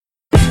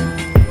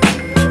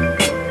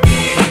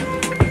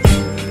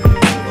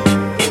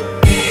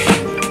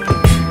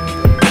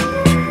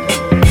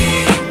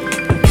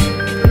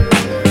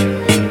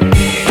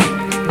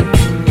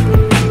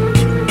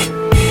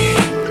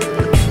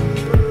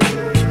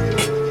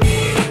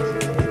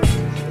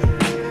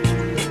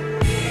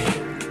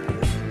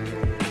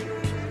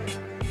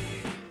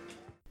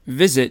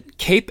Visit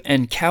Cape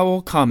and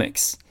Cowl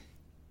Comics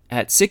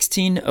at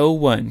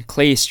 1601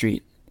 Clay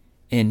Street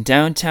in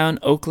downtown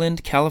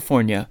Oakland,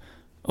 California,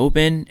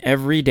 open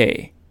every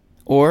day,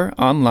 or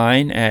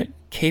online at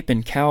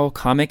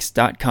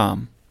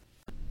capeandcowlcomics.com.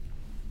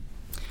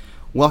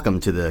 Welcome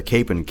to the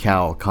Cape and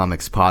Cowl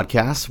Comics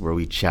podcast, where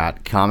we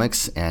chat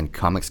comics and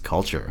comics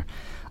culture.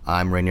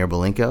 I'm Ranier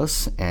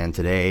and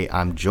today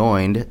I'm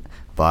joined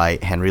by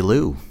Henry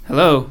Liu.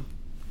 Hello.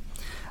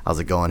 How's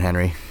it going,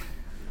 Henry?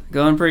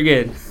 Going pretty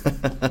good.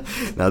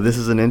 Now, this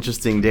is an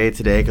interesting day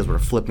today because we're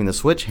flipping the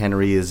switch.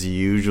 Henry is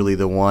usually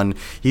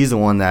he's the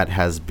one that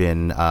has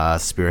been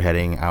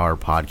spearheading our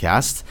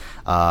podcast,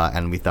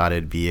 and we thought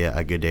it'd be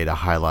a good day to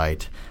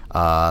highlight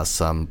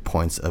some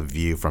points of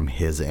view from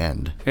his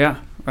end. Yeah,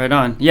 right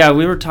on. Yeah,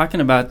 we were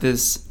talking about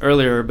this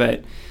earlier,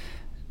 but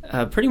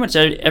pretty much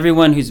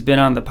everyone who's been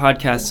on the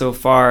podcast so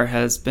far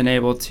has been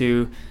able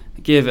to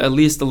give at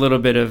least a little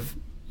bit of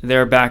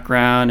their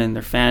background and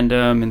their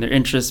fandom and their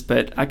interests,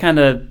 but I kind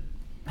of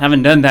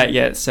haven't done that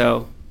yet,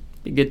 so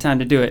a good time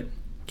to do it.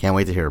 Can't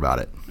wait to hear about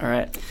it. All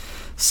right.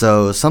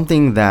 So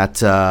something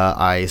that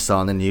I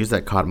saw in the news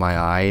that caught my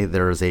eye,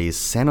 there's a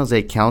San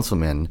Jose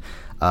councilman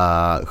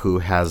who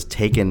has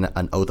taken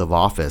an oath of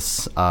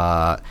office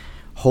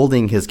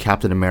holding his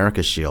Captain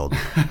America shield.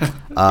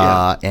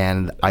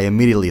 And I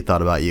immediately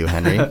thought about you,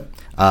 Henry.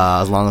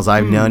 As long as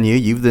I've known you,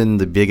 you've been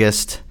the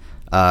biggest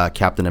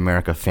Captain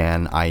America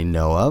fan I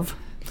know of.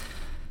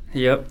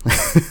 Yep.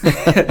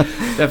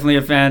 Definitely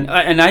a fan.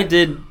 And I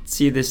did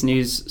see this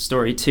news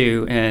story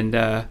too, and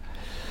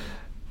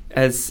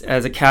as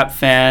a Cap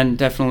fan,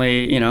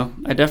 definitely,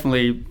 I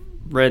definitely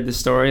read the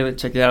story,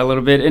 checked it out a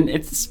little bit, and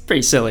it's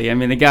pretty silly. I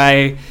mean, the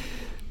guy,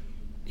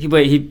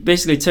 he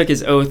basically took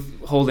his oath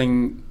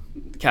holding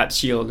Cap's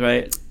shield,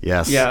 right?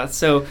 Yes. Yeah.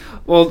 So,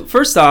 well,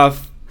 first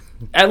off,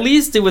 at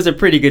least it was a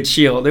pretty good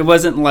shield. It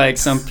wasn't like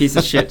some piece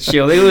of shit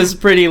shield. It was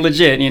pretty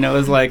legit, it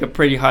was like a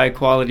pretty high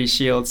quality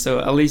shield. So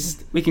at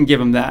least we can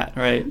give him that,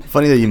 right?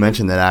 Funny that you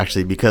mentioned that,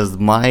 actually, because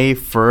my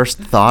first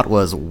thought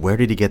was, where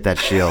did he get that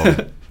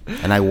shield?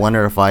 And I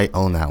wonder if I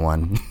own that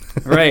one.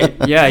 Right.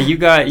 Yeah, you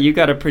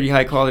got a pretty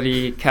high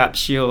quality Cap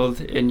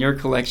shield in your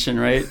collection,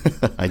 right?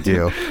 I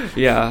do.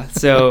 Yeah.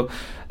 So,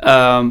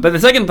 but the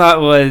second thought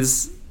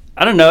was,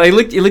 I don't know, it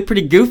looked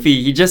pretty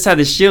goofy. He just had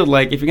the shield.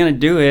 Like, if you're gonna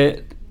do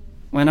it,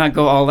 why not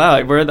go all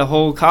out? Wear the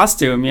whole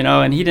costume,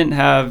 and he didn't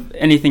have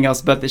anything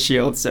else but the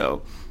shield.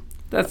 So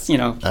that's,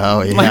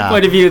 my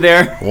point of view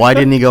there. Why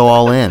didn't he go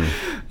all in?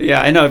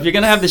 Yeah, I know. If you're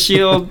going to have the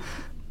shield,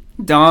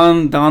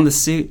 don the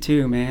suit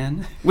too,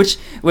 man. Which,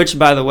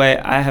 by the way,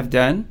 I have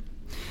done.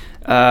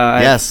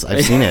 Yes,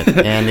 I've seen it.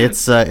 And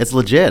it's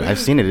legit. I've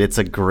seen it. It's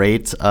a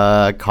great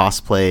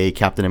cosplay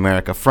Captain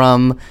America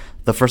from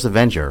the first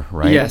Avenger,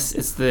 right? Yes,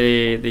 it's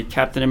the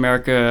Captain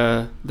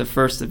America, the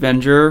first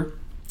Avenger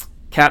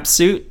Cap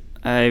suit.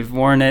 I've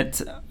worn it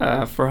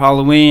for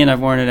Halloween. I've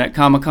worn it at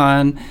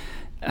Comic-Con.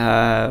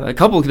 A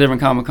couple of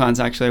different Comic-Cons,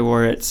 actually, I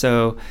wore it.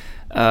 So,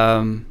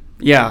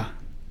 yeah,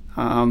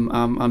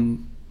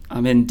 I'm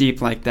in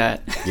deep like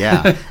that.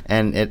 Yeah,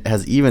 and it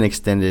has even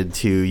extended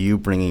to you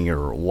bringing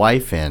your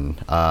wife in.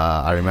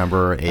 I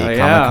remember a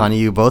Comic-Con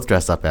you both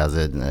dressed up as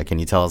it. Can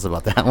you tell us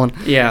about that one?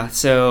 Yeah,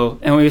 so,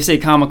 and when we say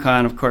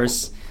Comic-Con, of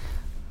course,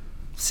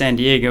 San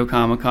Diego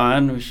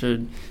Comic-Con, we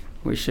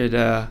should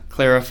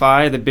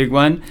clarify the big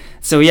one.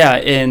 So yeah,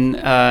 in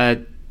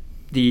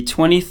the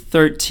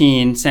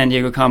 2013 San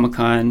Diego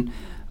Comic-Con,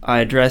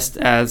 I dressed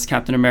as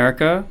Captain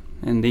America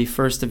in the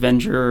first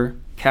Avenger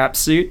Cap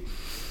suit.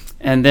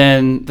 And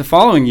then the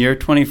following year,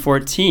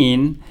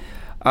 2014,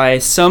 I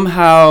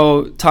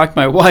somehow talked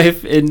my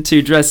wife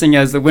into dressing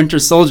as the Winter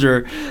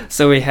Soldier.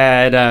 So we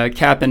had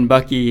Cap and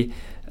Bucky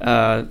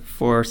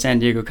for San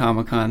Diego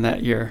Comic-Con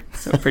that year.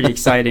 So pretty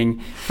exciting.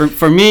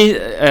 For me,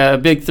 a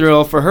big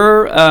thrill. For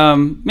her,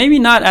 maybe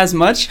not as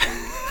much,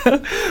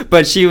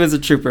 but she was a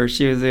trooper.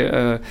 She was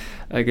a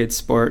good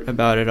sport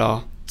about it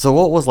all. So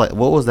what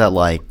was that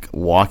like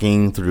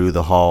walking through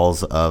the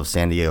halls of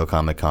San Diego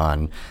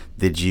Comic-Con?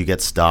 Did you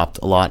get stopped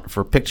a lot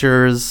for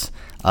pictures?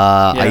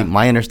 Yeah.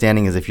 My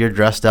understanding is if you're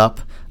dressed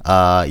up,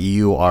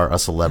 you are a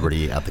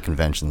celebrity at the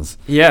conventions.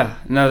 Yeah,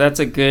 no, that's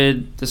a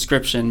good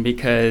description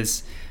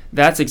because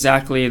that's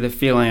exactly the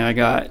feeling I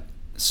got.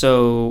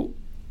 So,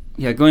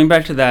 yeah, going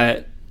back to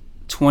that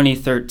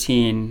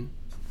 2013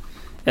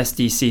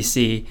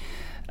 SDCC,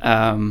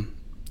 it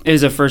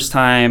was the first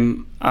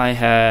time I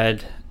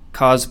had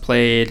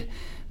cosplayed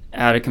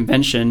at a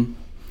convention,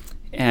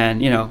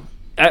 and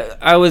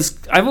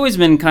I've always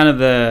been kind of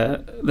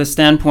the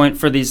standpoint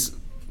for these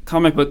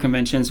comic book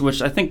conventions,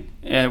 which I think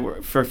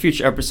for a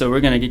future episode we're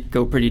going to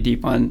go pretty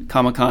deep on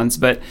Comic-Cons,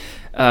 but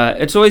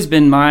it's always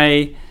been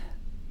my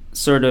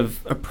sort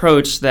of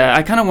approach that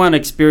I kind of want to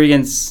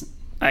experience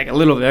like a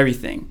little of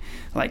everything,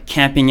 like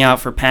camping out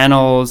for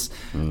panels,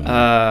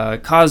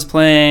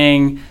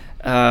 cosplaying,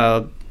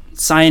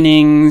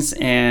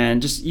 signings,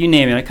 and just you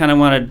name it. I kind of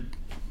want to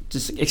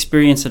just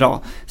experience it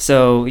all.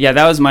 So yeah,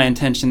 that was my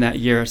intention that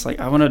year. It's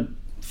like I want to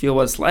feel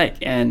what it's like.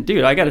 And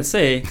dude, I gotta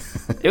say,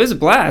 it was a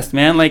blast,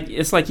 man. Like,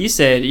 it's like you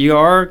said, you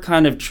are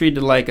kind of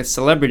treated like a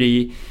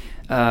celebrity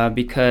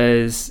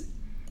because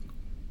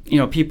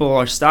people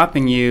are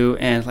stopping you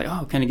and it's like,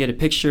 oh, can I get a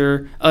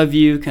picture of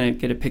you? Can I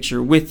get a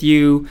picture with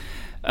you?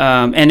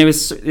 And it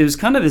was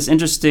kind of this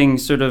interesting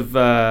sort of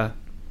how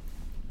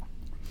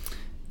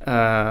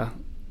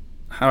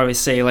do I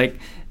say, like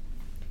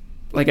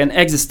an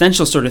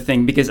existential sort of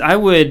thing, because I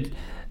would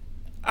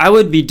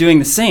be doing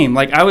the same.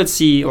 Like, I would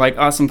see like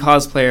awesome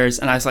cosplayers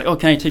and I was like, oh,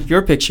 can I take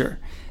your picture?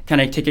 Can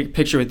I take a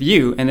picture with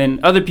you? And then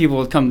other people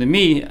would come to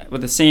me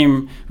with the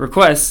same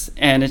requests,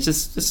 and it's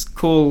just this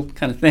cool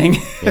kind of thing.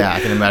 Yeah,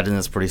 I can imagine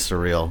it's pretty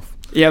surreal.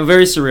 Yeah,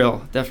 very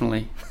surreal,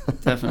 definitely.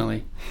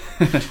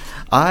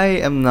 I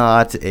am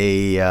not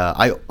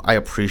I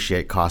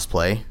appreciate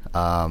cosplay.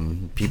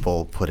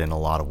 People put in a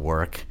lot of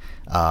work.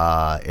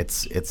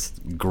 It's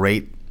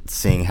great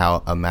seeing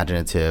how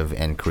imaginative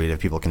and creative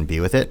people can be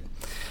with it.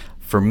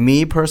 For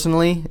me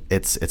personally,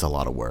 it's a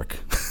lot of work.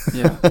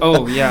 Yeah.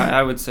 Oh, yeah.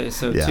 I would say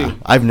so too.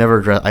 I've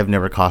never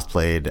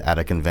cosplayed at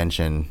a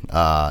convention,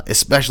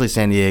 especially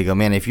San Diego.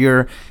 Man, if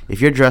you're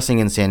dressing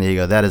in San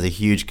Diego, that is a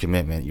huge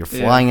commitment. You're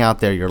flying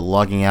out there. You're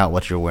lugging out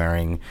what you're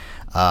wearing.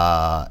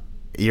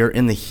 You're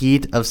in the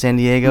heat of San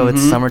Diego. Mm-hmm.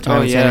 It's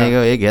summertime in San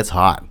Diego. It gets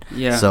hot.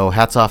 Yeah. So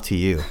hats off to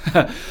you.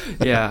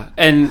 Yeah.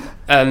 And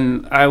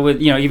I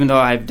would, even though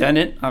I've done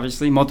it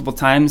obviously multiple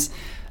times,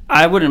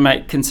 I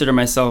wouldn't consider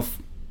myself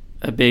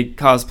a big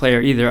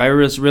cosplayer either. I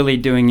was really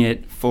doing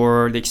it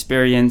for the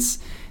experience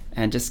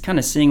and just kind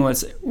of seeing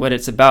what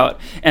it's about.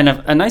 And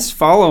a nice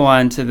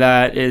follow-on to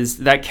that is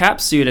that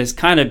cap suit has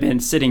kind of been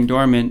sitting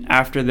dormant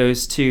after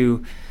those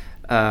two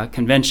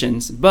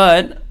conventions,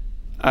 but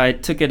I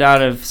took it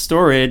out of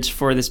storage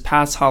for this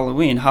past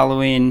Halloween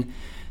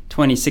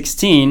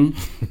 2016,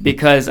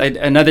 because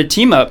another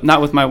team up,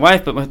 not with my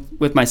wife, but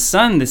with my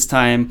son this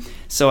time.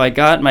 So I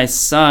got my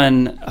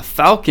son a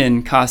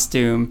Falcon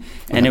costume,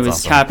 and it was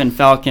awesome. Captain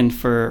Falcon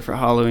for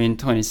Halloween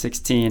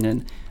 2016,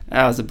 and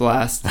that was a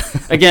blast.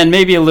 Again,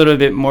 maybe a little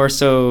bit more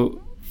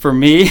so for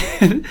me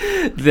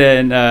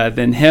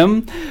than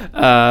him,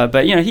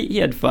 but he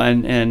had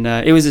fun, and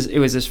it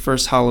was his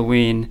first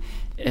Halloween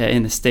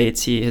in the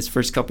States. His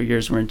first couple of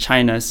years were in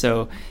China,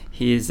 so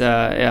he's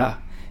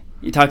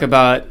You talk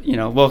about,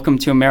 welcome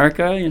to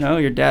America,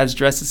 your dad's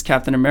dressed as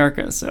Captain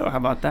America. So how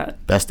about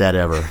that? Best dad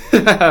ever.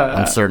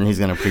 I'm certain he's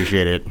going to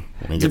appreciate it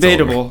when he gets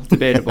older.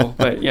 Debatable.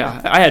 But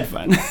yeah, I had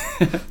fun.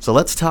 So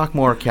let's talk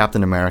more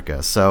Captain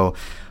America. So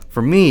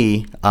for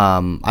me,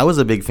 I was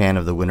a big fan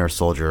of the Winter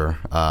Soldier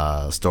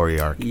story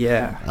arc.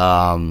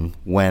 Yeah.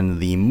 When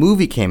the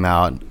movie came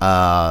out,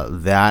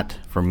 that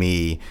for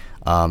me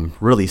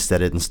really set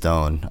it in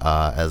stone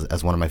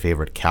as one of my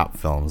favorite Cap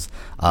films.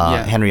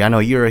 Henry, I know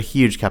you're a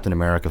huge Captain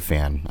America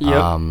fan.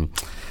 Yep.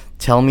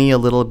 Tell me a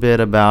little bit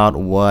about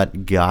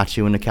what got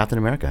you into Captain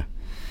America.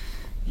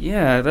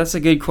 Yeah, that's a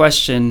good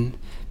question,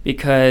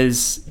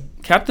 because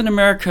Captain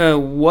America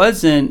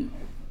wasn't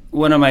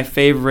one of my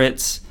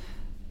favorites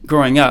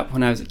growing up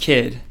when I was a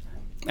kid.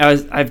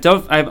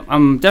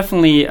 I'm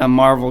definitely a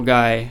Marvel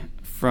guy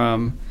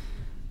from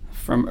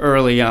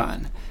early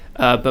on.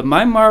 But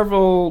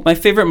my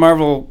favorite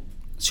Marvel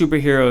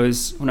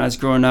superheroes when I was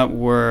growing up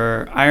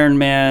were Iron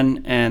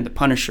Man and the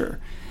Punisher,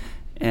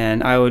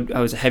 and I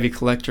was a heavy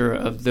collector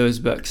of those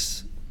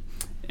books.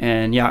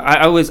 And yeah,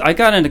 I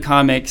got into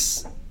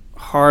comics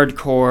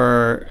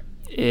hardcore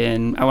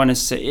when I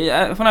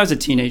was a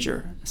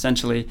teenager,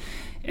 essentially.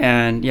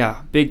 And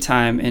yeah, big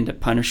time into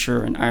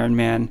Punisher and Iron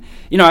Man.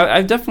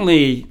 I've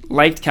definitely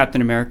liked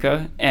Captain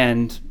America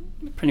and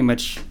pretty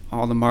much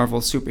all the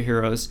Marvel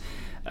superheroes.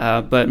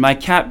 But my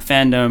Cap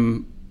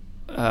fandom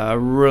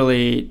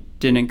really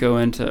didn't go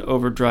into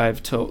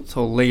overdrive till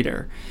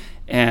later.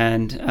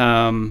 And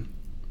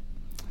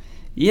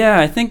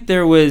I think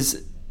there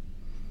was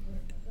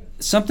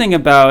something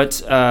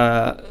about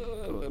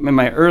in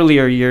my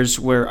earlier years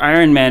where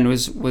Iron Man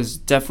was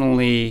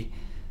definitely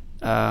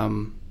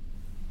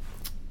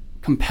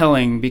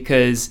compelling,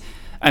 because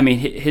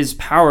his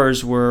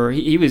powers were,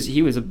 he was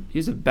a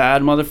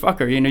bad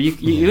motherfucker.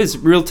 He was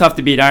real tough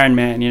to beat Iron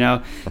Man.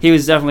 He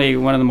was definitely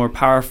one of the more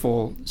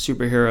powerful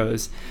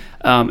superheroes.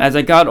 As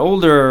I got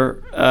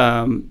older,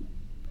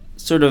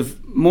 sort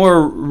of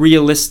more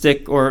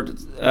realistic or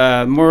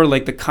more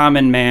like the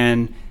common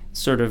man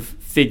sort of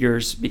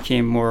figures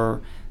became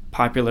more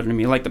popular to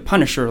me, like the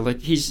Punisher.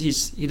 Like he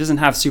doesn't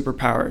have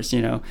superpowers,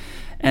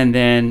 and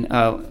then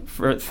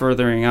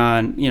furthering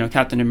on,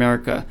 Captain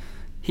America.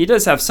 He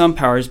does have some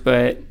powers,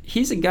 but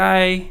he's a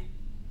guy,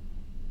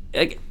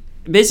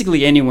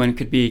 basically anyone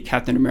could be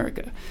Captain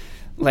America.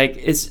 Like,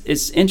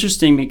 it's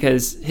interesting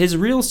because his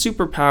real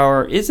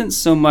superpower isn't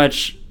so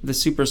much the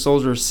super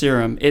soldier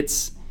serum,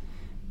 it's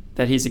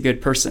that he's a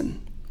good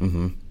person.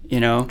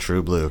 Mm-hmm.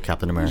 True blue,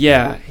 Captain America.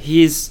 Yeah,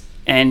 he's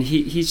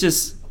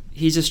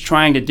just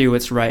trying to do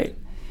what's right.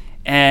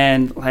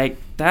 And like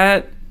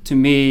that to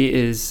me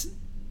is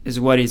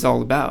what he's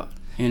all about,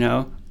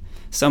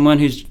 Someone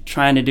who's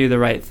trying to do the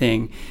right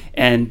thing.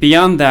 And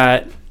beyond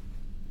that,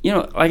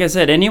 like I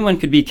said, anyone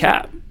could be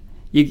Cap.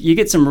 you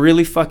get some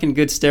really fucking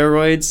good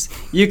steroids,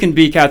 you can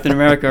be Captain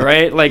America,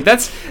 right? Like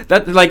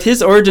like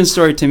his origin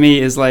story to me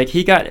is like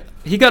he got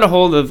a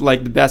hold of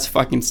like the best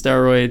fucking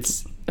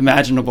steroids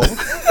imaginable,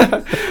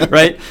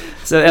 right?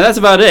 So, and that's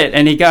about it.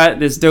 And he got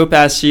this dope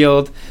ass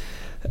shield.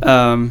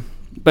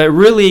 But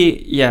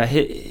really, yeah,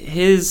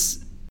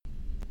 his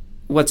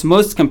what's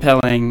most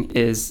compelling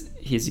is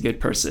he's a good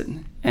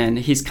person, and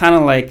he's kind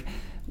of like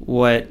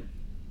what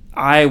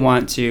I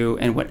want to,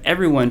 and what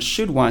everyone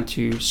should want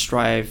to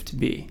strive to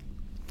be.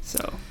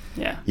 So,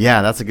 yeah.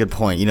 Yeah, that's a good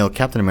point. You know,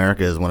 Captain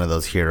America is one of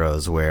those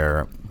heroes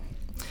where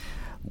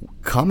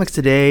comics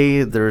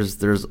today, there's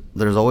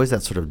always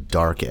that sort of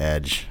dark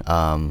edge.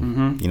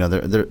 You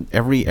know,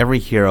 every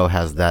hero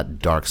has that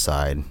dark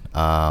side,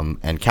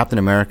 and Captain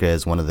America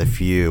is one of the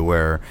few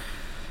where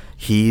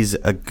he's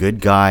a good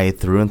guy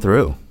through and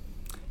through.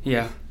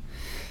 Yeah,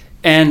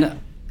 and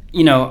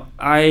you know,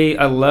 I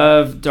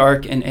love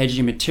dark and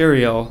edgy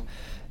material,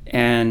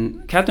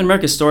 and Captain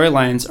America's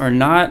storylines are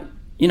not,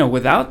 you know,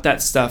 without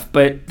that stuff,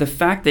 but the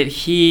fact that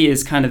he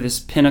is kind of this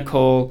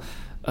pinnacle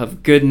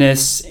of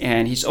goodness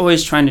and he's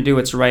always trying to do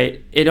what's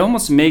right, it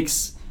almost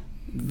makes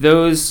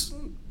those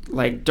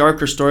like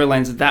darker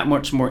storylines that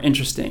much more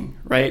interesting,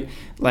 right?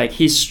 Like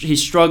he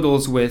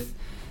struggles with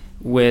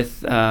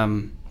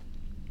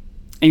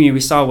I mean,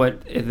 we saw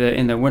what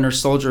in the Winter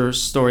Soldier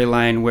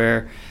storyline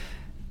where,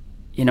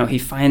 you know, he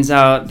finds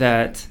out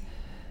that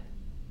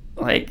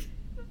like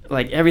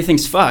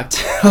everything's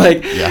fucked.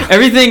 Like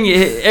everything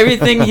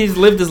he's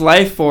lived his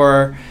life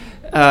for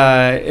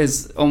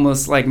is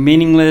almost like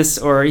meaningless,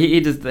 or he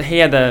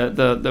had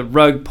the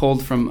rug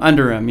pulled from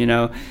under him, you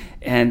know,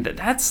 and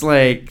that's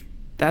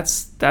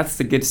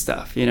the good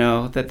stuff, you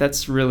know,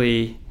 that's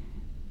really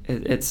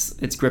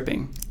it's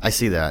gripping. I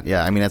see that.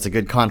 Yeah, I mean, that's a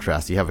good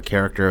contrast. You have a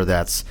character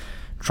that's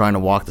trying to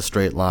walk the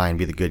straight line,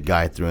 be the good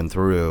guy through and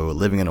through,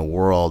 living in a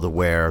world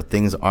where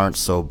things aren't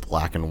so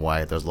black and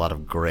white. There's a lot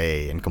of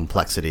gray and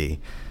complexity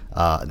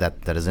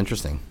that is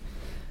interesting.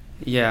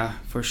 Yeah,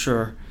 for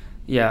sure.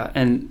 Yeah,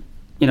 and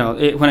you know,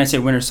 when I say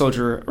Winter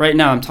Soldier, right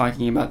now I'm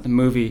talking about the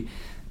movie.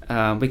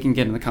 We can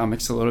get in the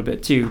comics a little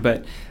bit too,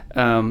 but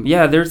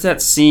yeah, there's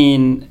that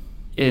scene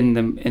in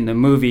the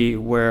movie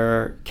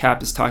where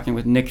Cap is talking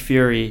with Nick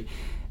Fury.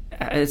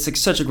 It's like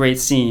such a great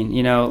scene,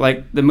 you know.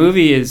 Like the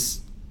movie is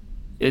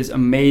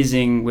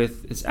amazing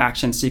with its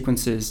action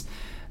sequences,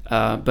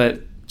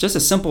 but just a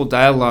simple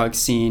dialogue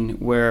scene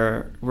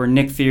where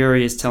Nick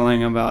Fury is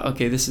telling him about,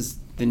 okay, this is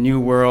the new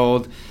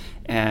world,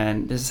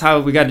 and this is how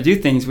we got to do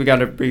things. We got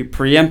to be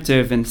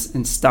preemptive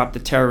and stop the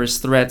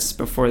terrorist threats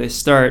before they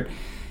start.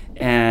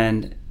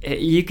 And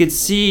you could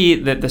see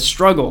that the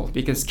struggle,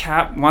 because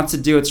Cap wants to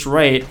do what's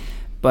right,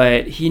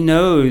 but he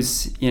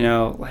knows, you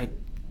know, like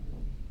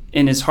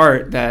in his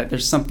heart that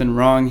there's something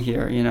wrong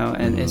here, you know.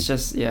 And it's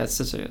just, yeah, it's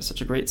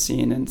such a great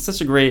scene and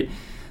such a great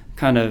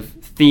kind of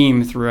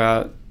theme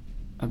throughout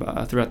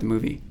the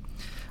movie.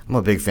 I'm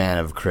a big fan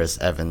of Chris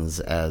Evans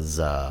as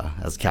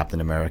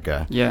Captain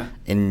America. Yeah.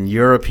 In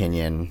your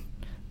opinion,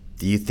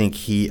 do you think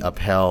he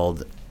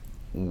upheld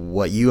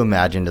what you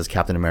imagined as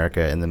Captain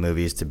America in the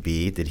movies to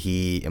be? Did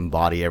he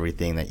embody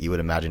everything that you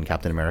would imagine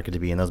Captain America to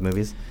be in those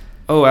movies?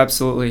 Oh,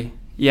 absolutely.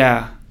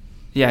 Yeah.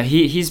 Yeah,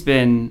 he's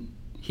been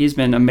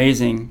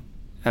amazing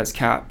as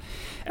Cap,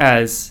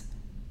 as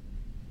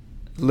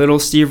little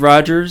Steve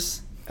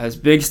Rogers, as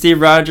big Steve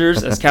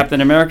Rogers, as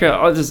Captain America.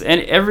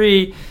 And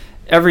every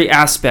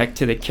aspect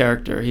to the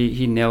character,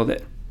 he nailed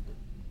it,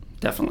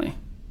 definitely.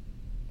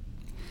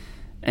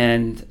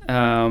 And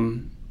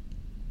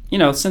you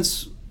know,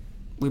 since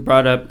we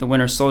brought up the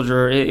Winter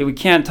Soldier, we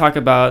can't talk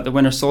about the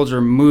Winter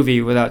Soldier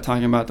movie without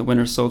talking about the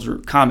Winter Soldier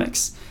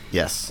comics.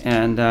 Yes.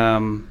 And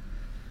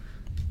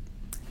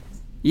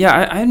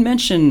yeah, I had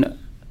mentioned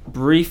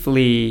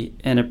briefly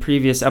in a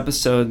previous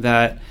episode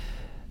that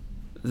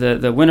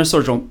the Winter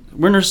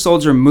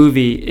Soldier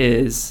movie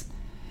is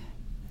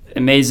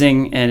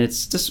amazing, and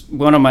it's just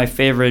one of my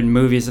favorite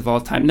movies of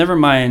all time. Never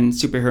mind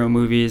superhero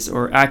movies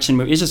or action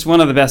movies. It's just one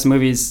of the best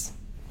movies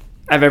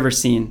I've ever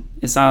seen.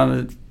 It's on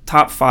the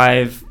top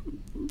 5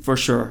 for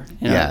sure.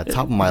 You know? Yeah,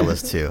 top of my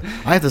list too.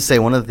 I have to say,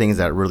 one of the things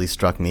that really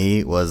struck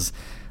me was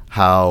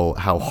how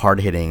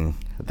hard-hitting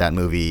that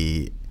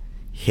movie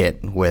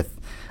hit with.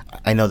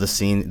 I know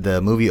the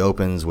movie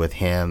opens with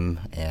him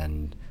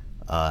and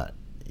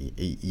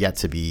yet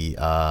to be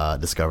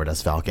discovered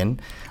as Falcon.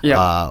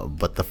 Yeah.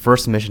 But the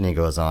first mission he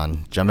goes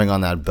on, jumping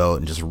on that boat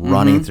and just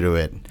running through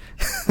it.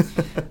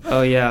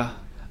 Oh yeah.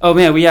 Oh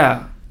man.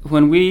 Yeah.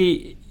 When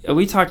we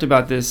talked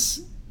about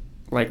this,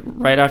 like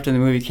right after the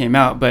movie came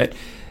out, but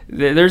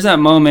there's that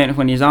moment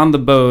when he's on the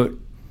boat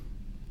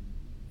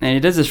and he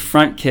does his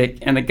front kick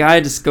and the guy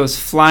just goes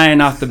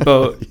flying off the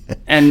boat.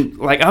 And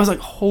like I was like,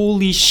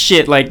 holy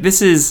shit! Like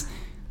this is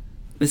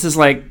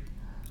like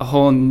a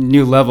whole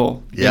new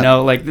level, you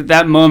know, like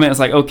that moment was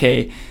like,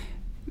 okay,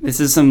 this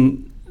is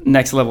some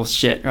next level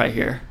shit right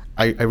here.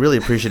 I really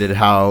appreciated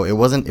how it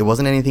wasn't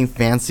anything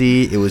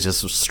fancy. It was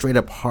just straight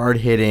up hard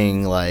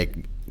hitting,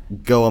 like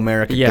go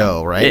America,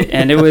 go, right?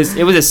 And it was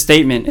a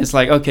statement. It's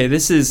like, okay,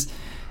 this is,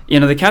 you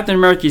know, the Captain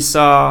America you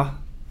saw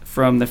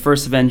from the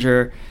first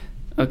Avenger.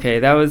 Okay,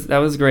 that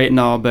was great and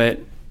all, but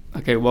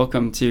okay,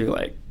 welcome to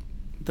like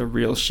the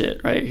real shit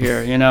right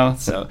here, you know.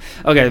 So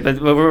okay, but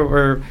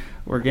we're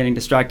getting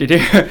distracted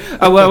here.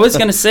 What I was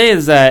gonna say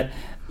is that,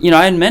 you know,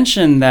 I had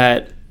mentioned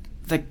that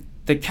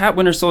the Cap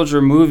Winter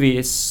Soldier movie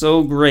is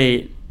so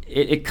great.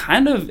 It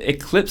kind of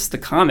eclipsed the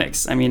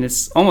comics. I mean,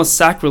 it's almost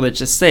sacrilege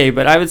to say,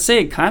 but I would say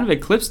it kind of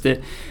eclipsed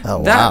it. Oh,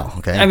 wow.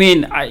 Okay. I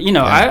mean,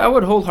 I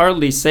would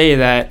wholeheartedly say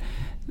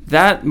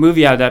that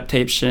movie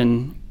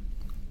adaptation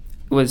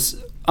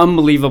was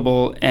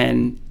unbelievable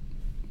and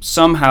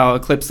somehow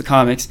eclipsed the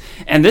comics.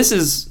 And this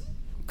is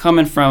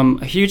coming from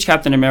a huge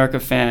Captain America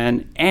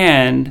fan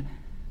and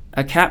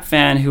a Cap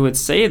fan who would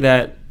say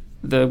that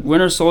the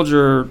Winter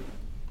Soldier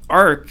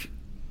arc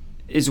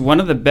is one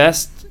of the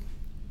best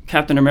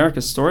Captain America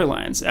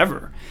storylines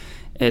ever.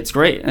 It's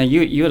great. And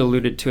you had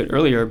alluded to it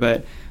earlier,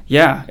 but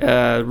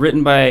yeah,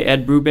 written by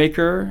Ed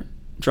Brubaker,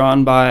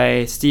 drawn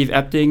by Steve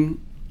Epting,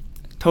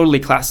 totally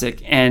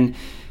classic. And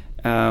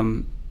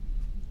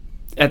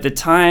at the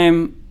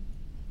time,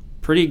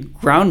 pretty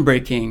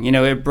groundbreaking. You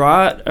know, it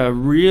brought a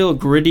real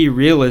gritty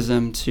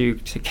realism to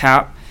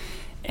Cap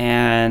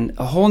and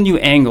a whole new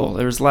angle.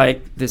 There was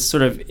like this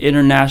sort of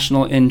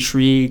international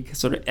intrigue,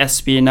 sort of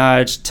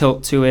espionage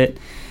tilt to it.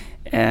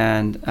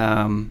 And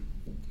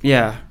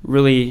yeah,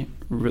 really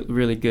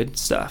good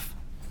stuff.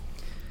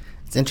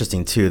 It's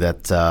interesting too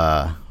that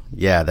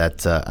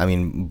I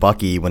mean,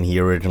 Bucky, when he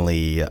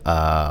originally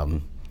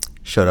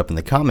showed up in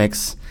the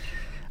comics,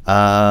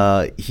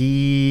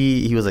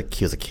 he was a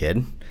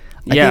kid.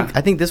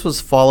 I think this was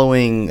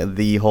following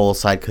the whole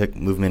sidekick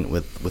movement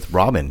with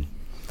Robin.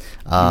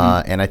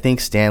 And I think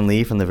Stan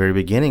Lee from the very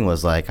beginning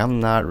was like, I'm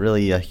not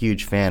really a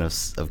huge fan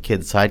of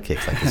kid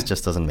sidekicks. Like, this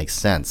just doesn't make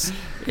sense.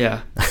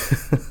 Yeah.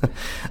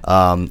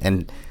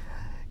 And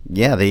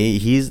yeah,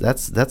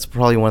 that's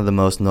probably one of the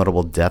most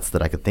notable deaths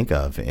that I could think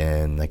of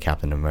in the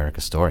Captain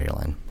America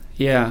storyline.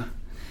 Yeah,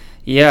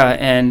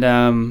 and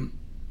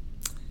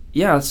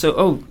that's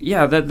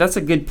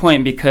a good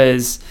point,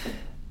 because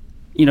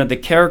you know, the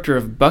character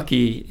of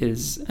Bucky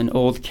is an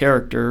old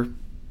character,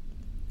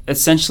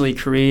 essentially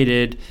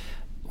created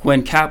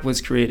when Cap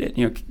was created.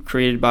 You know,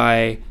 created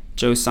by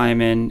Joe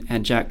Simon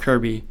and Jack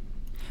Kirby.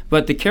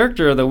 But the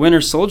character of the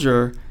Winter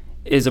Soldier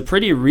is a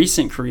pretty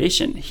recent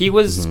creation. He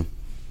was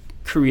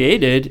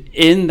created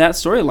in that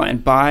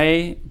storyline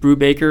by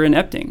Brubaker and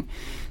Epting.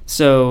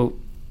 So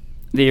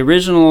the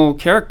original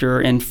character,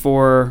 and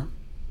for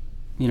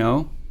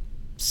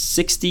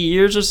 60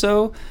 years or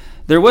so,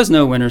 there was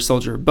no Winter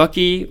Soldier.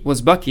 Bucky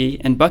was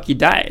Bucky, and Bucky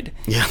died.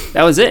 Yeah,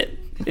 that was it.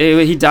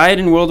 He died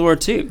in World War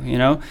II. You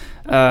know,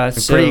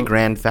 pretty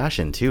grand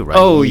fashion too, right?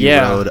 Oh, he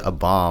yeah. rode a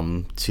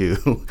bomb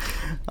to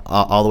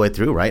all the way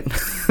through, right?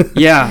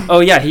 Yeah.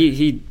 Oh, yeah.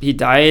 He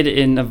died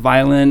in a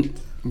violent,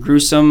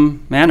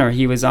 gruesome manner.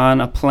 He was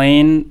on a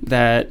plane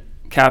that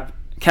Cap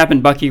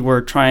and Bucky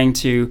were trying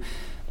to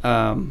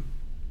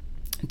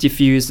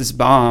defuse this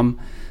bomb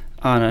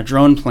on a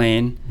drone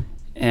plane,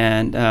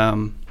 and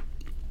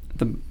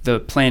the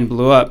plane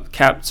blew up.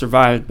 Cap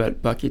survived,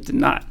 but Bucky did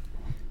not,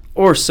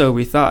 or so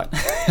we thought.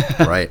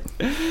 Right.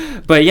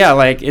 But yeah,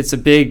 like, it's a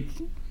big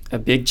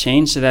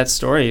change to that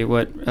story,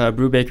 what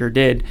Brubaker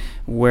did,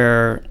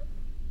 where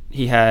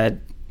he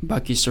had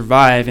Bucky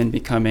survive in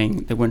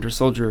becoming the Winter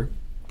Soldier,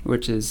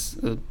 which is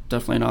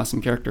definitely an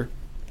awesome character.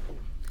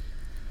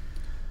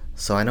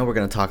 So I know we're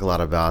going to talk a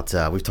lot about.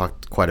 We've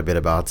talked quite a bit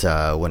about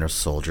Winter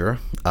Soldier.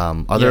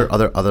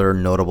 Other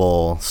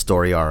notable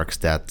story arcs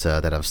that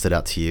have stood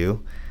out to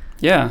you?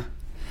 Yeah,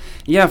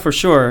 for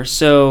sure.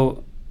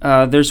 So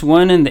there's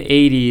one in the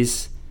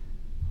 80s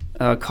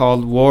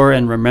called War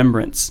and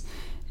Remembrance,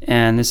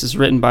 and this is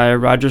written by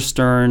Roger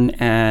Stern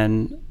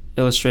and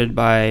illustrated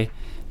by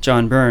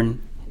John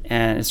Byrne,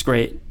 and it's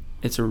great.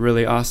 It's a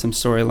really awesome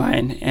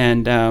storyline,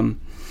 and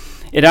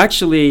it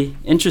actually,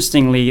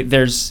 interestingly,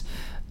 the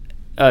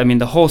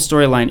whole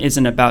storyline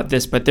isn't about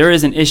this, but there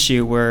is an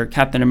issue where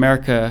Captain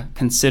America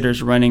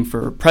considers running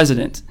for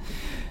president,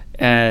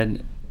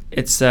 and we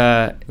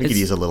could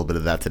use a little bit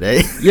of that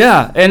today.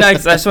 Yeah, and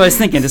that's what I was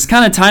thinking. It's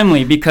kind of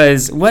timely,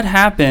 because what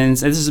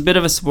happens, and this is a bit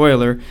of a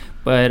spoiler,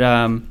 but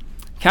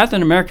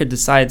Captain America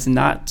decides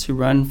not to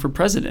run for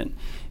president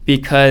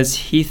because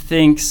he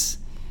thinks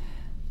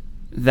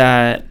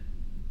that,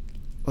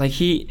 like,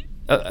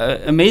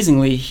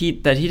 amazingly,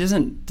 that he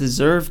doesn't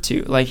deserve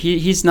to. Like,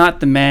 he's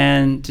not the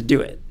man to do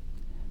it,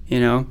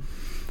 you know?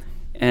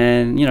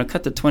 And,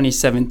 cut to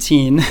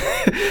 2017,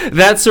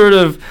 that sort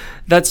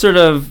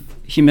of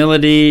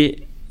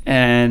humility,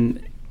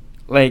 and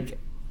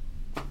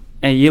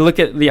you look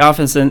at the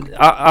office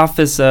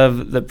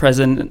of the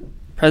president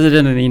of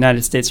the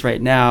United States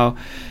right now,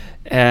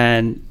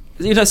 and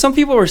some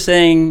people were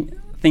saying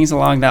things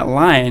along that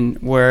line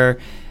where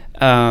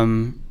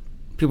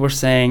people were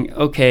saying,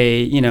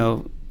 okay,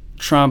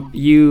 Trump,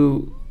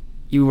 you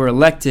were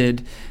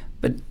elected,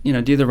 but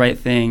do the right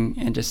thing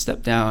and just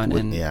step down.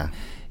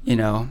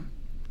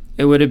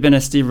 It would have been a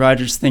Steve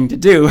Rogers thing to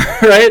do,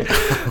 right?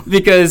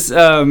 Because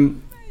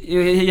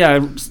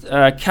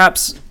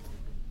Cap's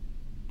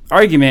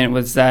argument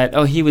was that,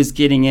 oh, he was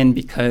getting in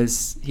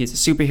because he's a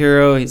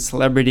superhero, he's a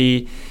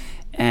celebrity,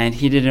 and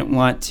he didn't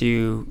want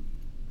to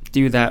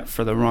do that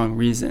for the wrong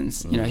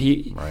reasons.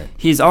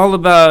 He's all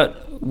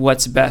about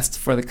what's best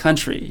for the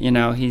country.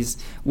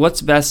 He's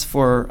what's best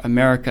for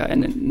America,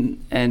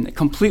 and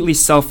completely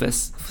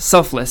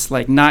selfless,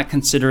 like not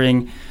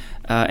considering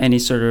any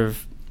sort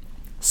of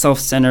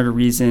self-centered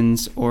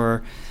reasons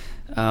or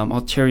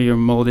ulterior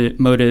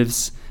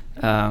motives.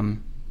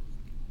 And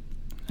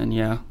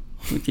yeah,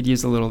 we could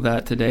use a little of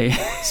that today.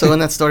 So in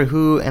that story,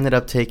 who ended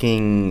up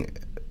taking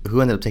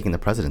the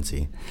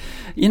presidency?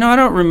 I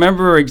don't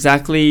remember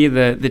exactly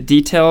the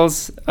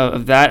details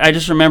of that. I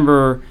just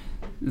remember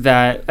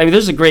that,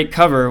 there's a great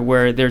cover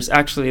where there's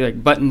actually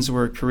like buttons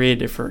were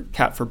created for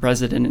Cap for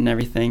president and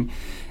everything,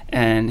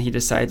 and he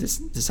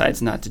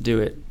decides not to do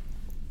it.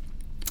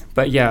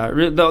 But yeah,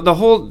 the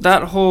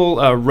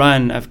whole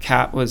run of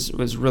Cap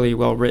was really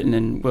well written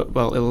and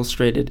well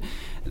illustrated.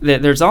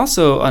 There's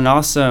also an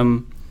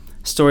awesome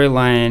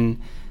storyline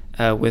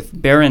with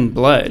Baron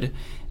Blood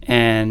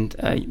and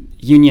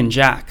Union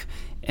Jack,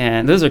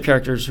 and those are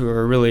characters who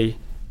are really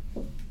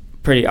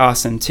pretty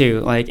awesome too.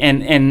 Like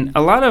and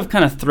a lot of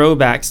kind of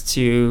throwbacks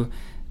to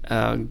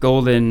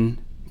golden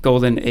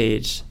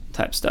age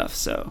type stuff.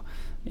 So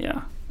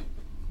yeah,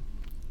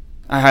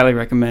 I highly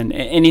recommend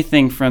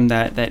anything from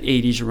that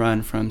 80s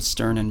run from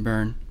Stern and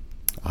Byrne.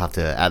 I'll have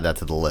to add that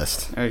to the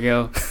list. There you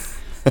go.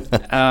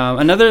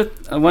 Another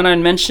one I'd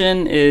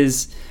mention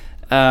is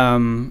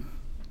the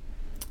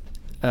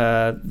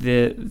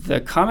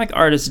comic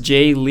artist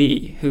Jay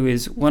Lee, who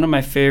is one of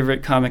my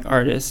favorite comic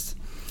artists.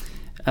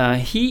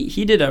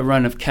 He did a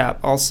run of Cap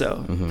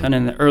also, kind of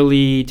in the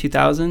early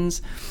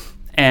 2000s,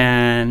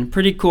 and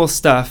pretty cool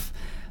stuff.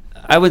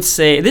 I would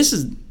say this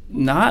is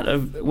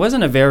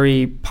wasn't a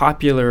very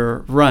popular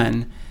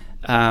run,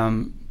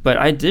 but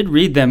I did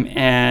read them,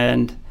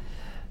 and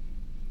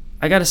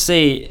I gotta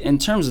say, in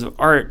terms of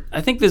art,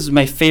 I think this is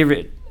my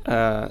favorite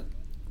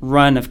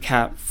run of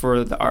Cap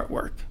for the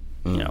artwork.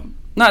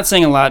 Not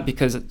saying a lot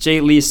because Jay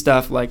Lee's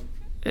stuff, like,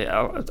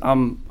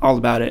 I'm all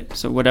about it,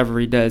 so whatever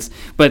he does.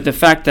 But the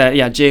fact that,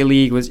 Jay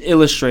Lee was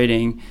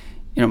illustrating,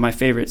 my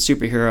favorite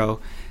superhero,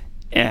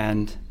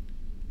 and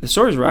the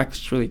stories were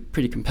actually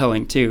pretty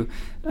compelling too.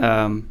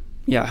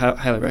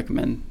 Highly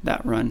recommend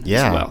that run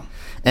as well.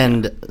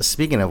 And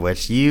speaking of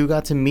which, you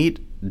got to meet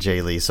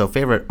Jay Lee. So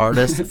favorite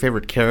artist,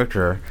 favorite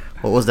character.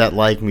 What was that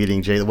like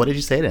meeting Jay Lee? What did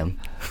you say to him?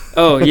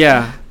 Oh,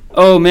 yeah.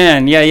 Oh,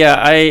 man.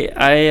 Yeah.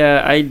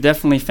 I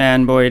definitely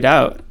fanboyed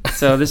out.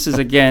 So this is,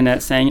 again,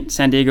 at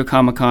San Diego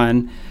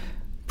Comic-Con.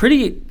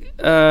 Pretty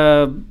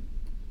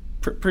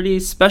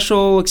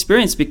special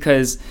experience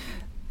because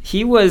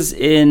he was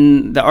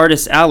in the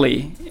Artist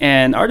Alley.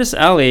 And Artist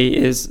Alley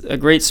is a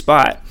great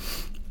spot.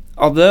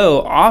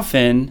 Although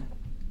often,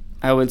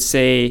 I would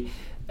say,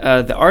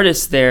 the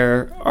artists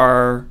there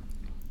are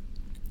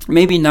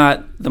maybe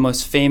not the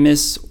most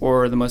famous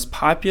or the most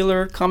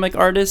popular comic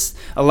artists.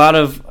 A lot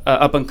of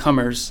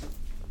up-and-comers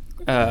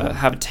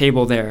have a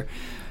table there.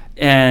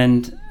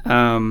 And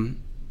when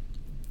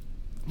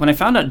I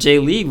found out Jay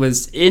Lee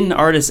was in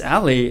Artist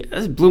Alley,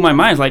 it blew my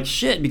mind. Like,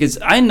 shit, because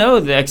I know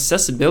the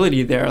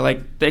accessibility there.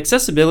 Like, the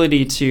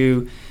accessibility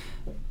to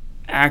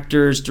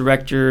actors,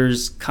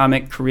 directors,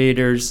 comic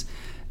creators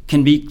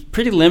can be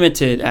pretty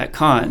limited at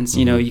cons.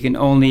 You can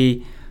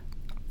only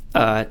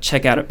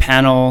check out a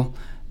panel.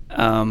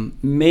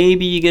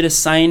 Maybe you get a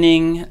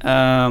signing.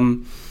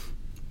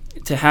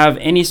 To have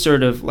any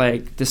sort of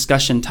like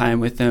discussion time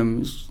with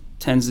them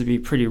tends to be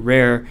pretty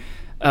rare.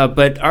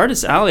 But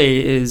Artist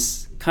Alley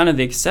is kind of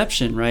the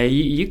exception, right?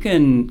 You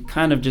can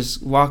kind of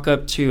just walk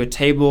up to a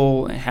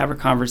table and have a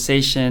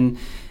conversation,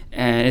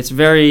 and it's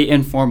very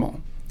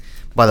informal.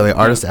 By the way,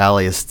 Artist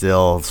Alley is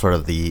still sort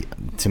of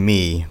to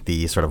me,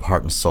 the sort of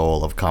heart and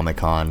soul of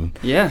Comic-Con.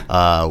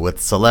 Yeah.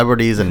 With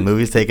celebrities and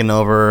movies taking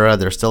over,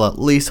 they're still at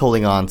least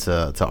holding on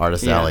to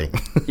Artist Alley.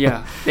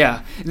 Yeah.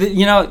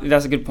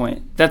 That's a good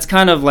point. That's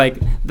kind of like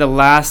the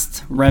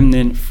last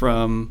remnant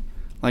from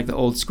like the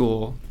old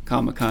school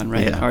Comic-Con,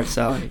 right? Yeah. Artist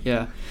Alley,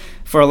 yeah.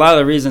 For a lot of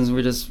the reasons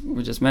we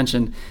just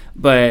mentioned.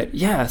 But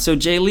yeah, so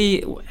Jay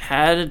Lee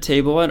had a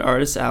table at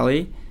Artist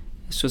Alley.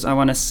 This was, I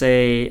want to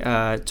say,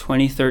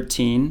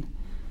 2013.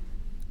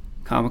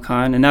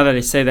 Comic-Con, and now that I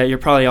say that, you're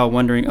probably all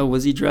wondering, oh,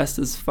 was he dressed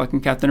as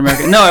fucking Captain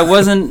America? No, I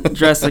wasn't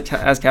dressed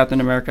as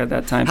Captain America at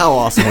that time. How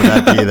awesome would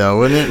that be, though,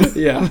 wouldn't it?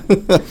 Yeah.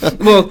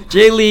 Well,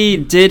 Jay Lee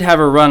did have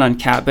a run on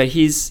Cap, but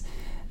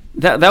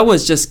that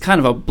was just kind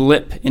of a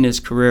blip in his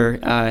career.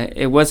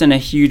 It wasn't a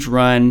huge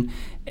run,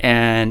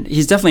 and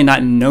he's definitely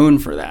not known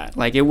for that.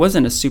 Like, it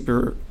wasn't a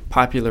super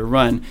popular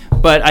run,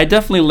 but I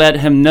definitely let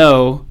him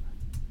know,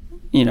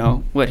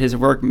 what his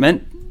work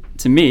meant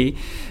to me.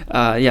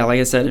 Like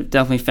I said,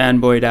 definitely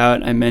fanboyed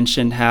out. I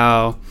mentioned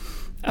how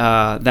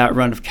that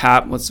run of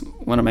Cap was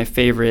one of my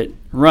favorite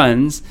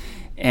runs,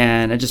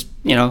 and I just,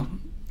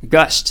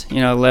 gushed,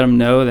 let him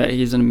know that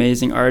he's an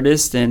amazing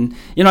artist. And,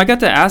 I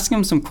got to ask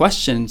him some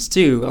questions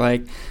too.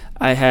 Like,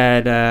 I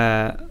had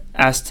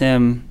asked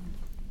him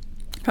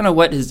kind of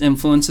what his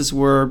influences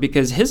were,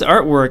 because his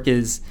artwork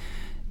is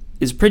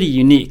pretty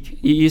unique.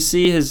 You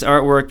see his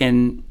artwork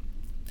and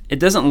it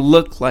doesn't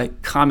look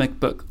like comic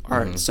book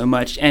art so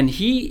much, and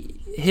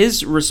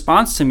his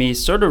response to me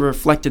sort of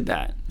reflected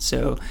that.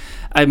 So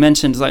I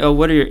mentioned like, oh,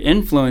 what are your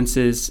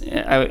influences?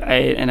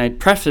 I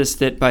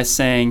prefaced it by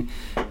saying,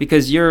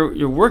 because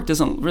your work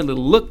doesn't really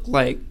look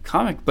like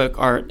comic book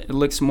art. It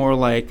looks more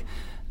like,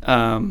 it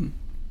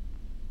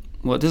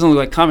doesn't look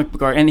like comic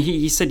book art. And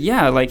he said,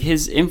 yeah, like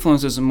his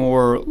influence is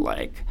more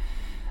like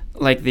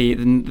the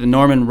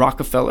Norman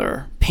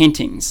Rockefeller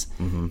paintings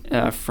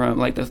from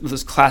like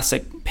those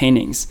classic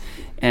paintings.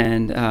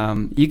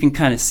 And you can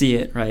kind of see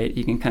it, right?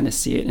 You can kind of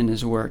see it in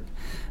his work.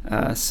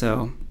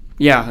 So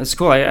yeah, it's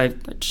cool. I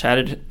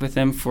chatted with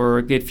him for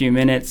a good few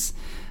minutes.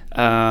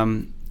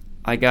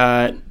 I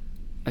got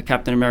a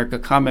Captain America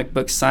comic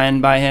book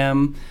signed by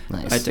him.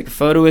 Nice. I took a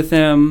photo with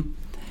him.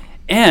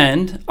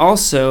 And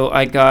also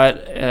I got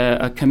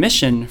a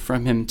commission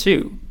from him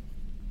too.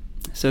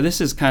 So this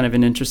is kind of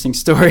an interesting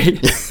story.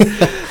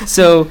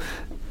 So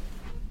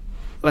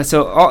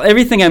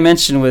everything I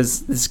mentioned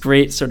was this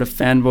great sort of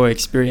fanboy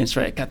experience,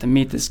 right? I got to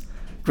meet this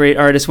great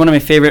artist, one of my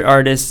favorite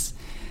artists,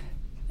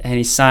 and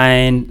he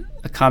signed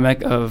a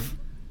comic of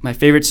my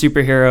favorite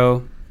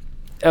superhero.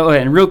 Oh,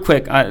 and real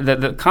quick,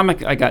 the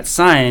comic I got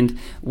signed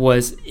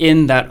was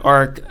in that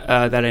arc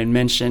that I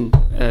mentioned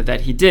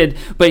that he did,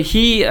 but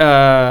he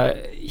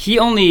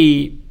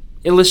only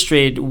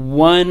illustrated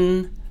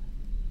one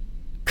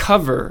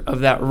cover of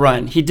that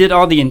run. He did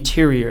all the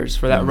interiors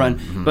for that run,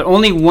 but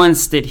only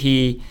once did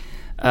he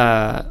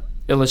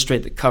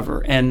illustrate the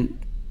cover, and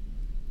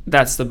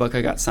that's the book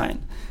I got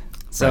signed.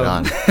 So, right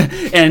on.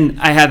 And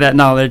I had that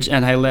knowledge,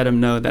 and I let him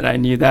know that I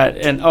knew that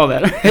and all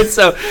that. Right?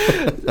 So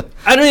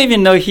I don't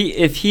even know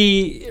if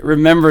he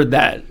remembered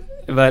that,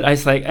 but I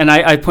was like, and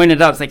I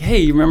pointed out, it's like, hey,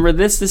 you remember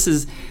this? This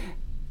is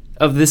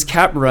of this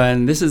Cap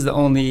run. This is the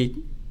only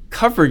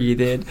cover you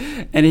did,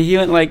 and he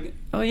went like,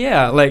 oh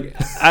yeah, like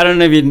I don't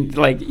know if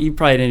he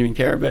probably didn't even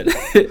care, but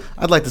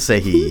I'd like to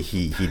say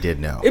he did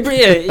know.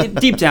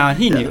 Deep down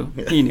he knew.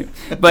 He knew.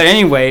 But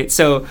anyway,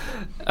 so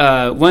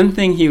one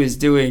thing he was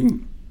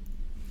doing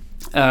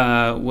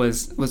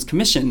was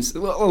commissions.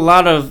 Well, a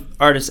lot of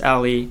Artist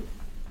Alley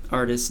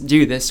artists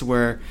do this,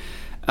 where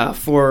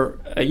for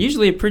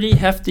usually a pretty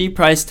hefty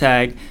price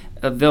tag,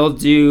 they'll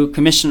do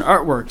commission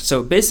artwork.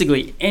 So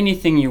basically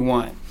anything you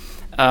want,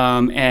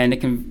 and it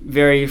can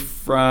vary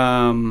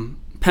from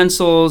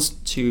pencils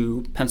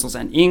to pencils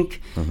and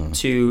ink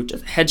to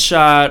just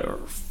headshot or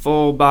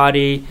full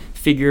body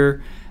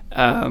figure.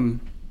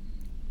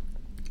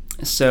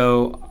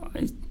 So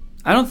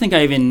I don't think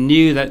I even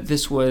knew that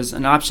this was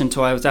an option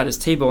until I was at his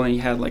table and he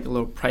had like a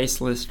little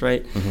price list,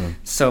 right?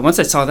 So once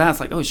I saw that, it's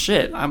like, oh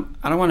shit, I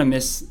don't want to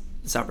miss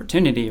this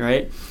opportunity,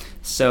 right?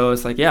 So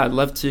it's like, yeah, I'd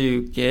love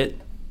to get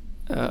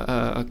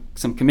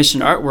some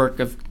commissioned artwork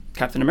of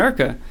Captain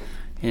America,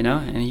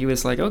 and he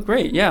was like, oh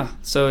great, yeah.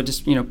 So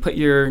just, put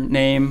your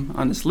name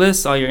on this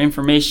list, all your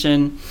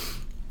information,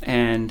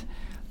 and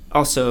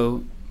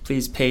also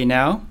please pay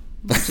now,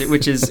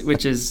 which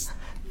is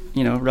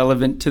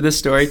relevant to this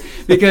story,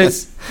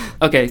 because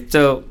okay,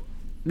 so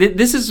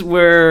this is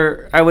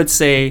where I would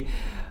say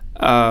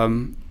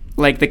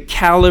like the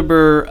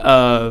caliber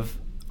of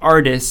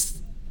artists,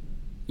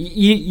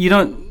 you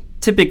don't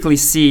typically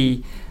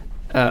see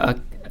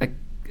an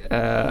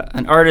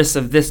artist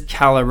of this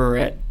caliber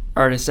at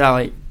Artist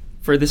Alley,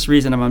 for this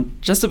reason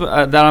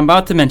that I'm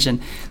about to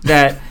mention,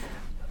 that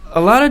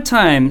a lot of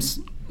times,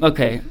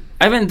 okay,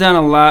 I haven't done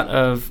a lot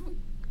of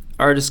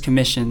artist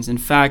commissions. In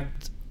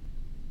fact,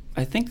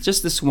 I think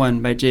just this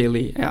one by Jay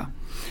Lee, yeah.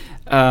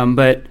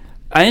 But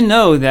I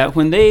know that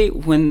when they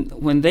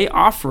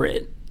offer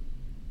it,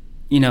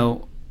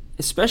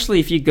 especially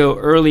if you go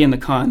early in the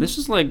con, this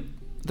is like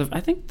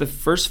I think the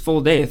first full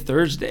day,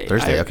 Thursday.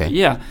 Okay.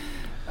 Yeah.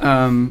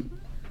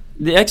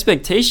 The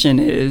expectation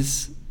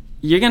is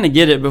you're gonna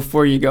get it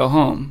before you go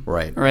home.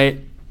 Right. Right.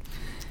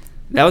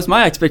 That was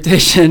my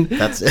expectation.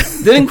 That's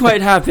it. Didn't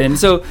quite happen.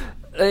 So,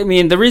 I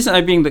mean, the reason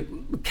I being the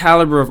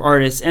caliber of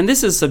artists, and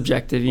this is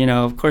subjective,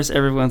 of course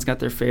everyone's got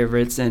their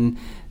favorites, and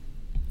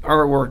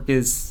artwork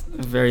is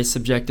a very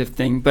subjective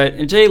thing, but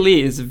Jay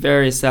Lee is a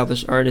very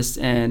established artist,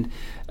 and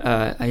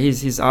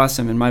he's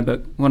awesome in my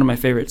book, one of my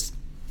favorites.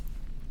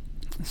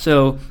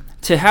 So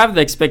to have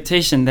the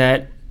expectation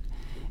that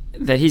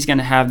he's going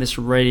to have this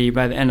ready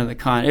by the end of the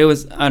con, it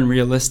was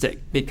unrealistic,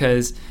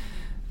 because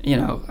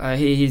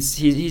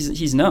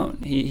he's known.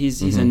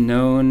 He's a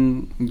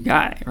known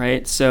guy,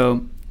 right?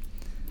 So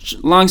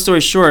long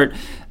story short,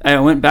 I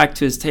went back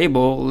to his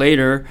table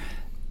later.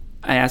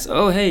 I asked,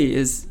 oh, hey,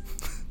 is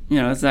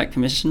that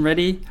commission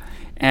ready?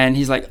 And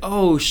he's like,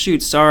 oh,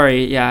 shoot,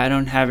 sorry. Yeah, I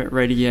don't have it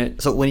ready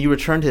yet. So when you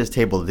returned to his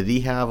table, did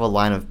he have a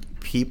line of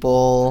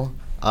people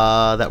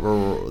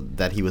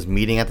that he was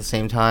meeting at the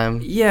same time?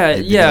 Yeah,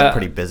 Did he look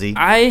pretty busy?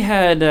 I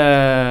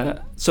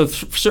had,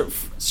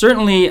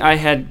 certainly I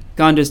had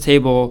gone to his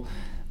table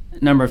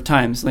a number of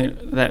times.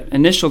 Like that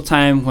initial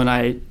time when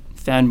I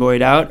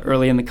fanboyed out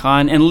early in the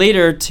con, and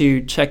later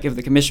to check if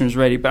the commission was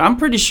ready. But I'm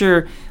pretty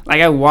sure,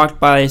 like, I walked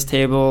by his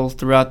table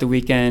throughout the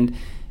weekend.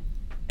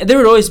 There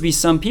would always be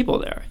some people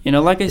there.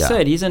 Like I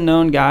said, he's a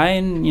known guy,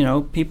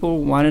 and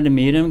people wanted to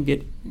meet him,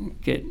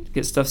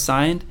 get stuff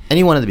signed. And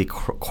you wanted to be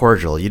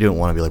cordial. You didn't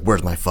want to be like,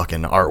 "Where's my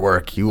fucking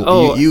artwork?" You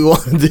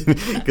wanted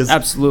to, cause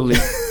absolutely,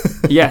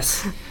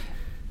 yes.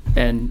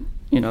 And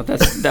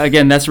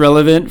that's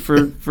relevant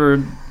for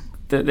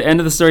the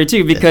end of the story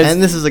too, because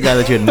and this is a guy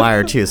that you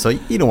admire too, so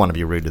you don't want to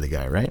be rude to the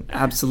guy, right?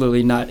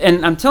 Absolutely not.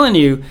 And I'm telling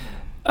you,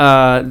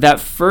 that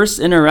first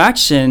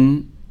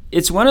interaction,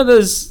 it's one of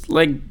those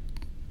like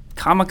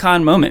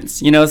Comic-Con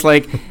moments. It's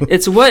like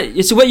it's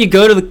what you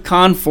go to the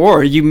con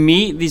for. You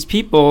meet these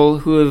people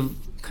who have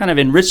kind of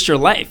enriched your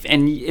life,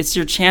 and it's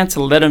your chance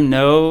to let them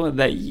know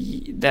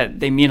that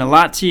they mean a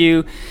lot to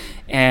you,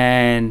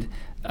 and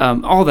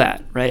all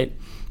that, right?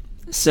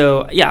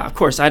 So yeah, of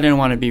course, I didn't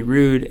want to be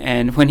rude.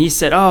 And when he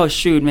said, "Oh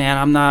shoot, man,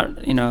 I'm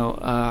not,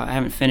 I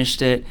haven't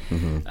finished it.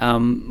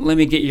 Let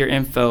me get your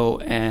info,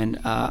 and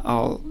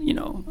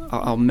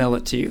I'll mail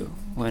it to you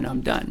when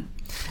I'm done."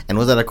 And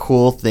was that a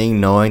cool thing,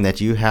 knowing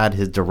that you had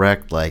his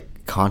direct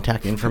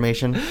contact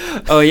information?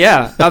 Oh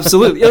yeah,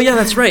 absolutely. Oh yeah,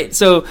 that's right.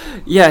 So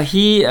yeah,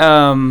 he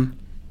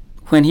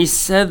when he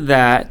said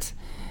that,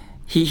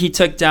 he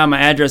took down my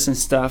address and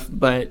stuff,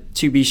 but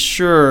to be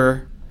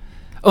sure.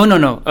 Oh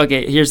no.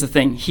 Okay, here's the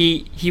thing.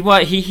 He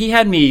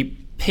had me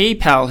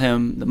PayPal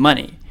him the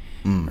money,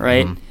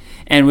 right?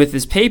 And with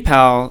his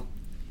PayPal,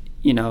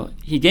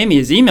 he gave me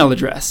his email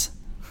address.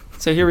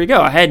 So here we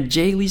go. I had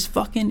Jay Lee's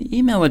fucking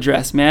email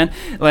address, man.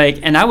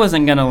 And I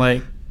wasn't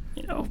gonna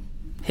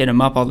hit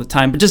him up all the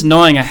time, but just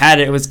knowing I had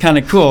it was kind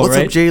of cool. What's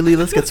right? up, Jay Lee?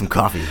 Let's get some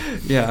coffee.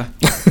 Yeah,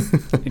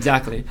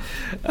 exactly.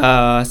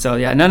 So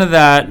yeah, none of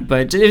that,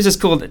 but it was just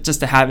cool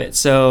just to have it.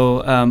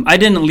 So I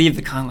didn't leave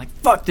the con like,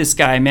 fuck this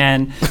guy,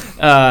 man.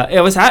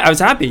 I was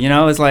happy, It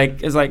was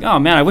like, oh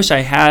man, I wish I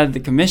had the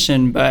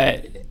commission,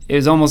 but it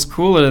was almost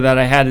cooler that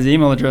I had his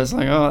email address.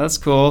 Like, oh, that's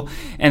cool.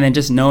 And then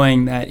just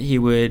knowing that he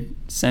would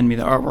send me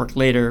the artwork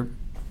later,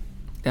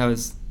 that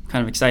was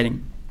kind of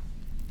exciting.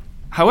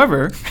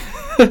 However,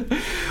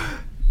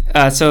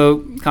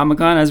 so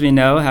Comic-Con, as we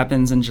know,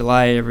 happens in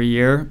July every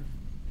year.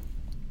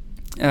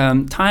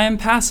 Time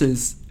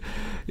passes,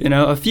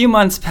 a few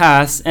months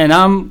pass, and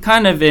I'm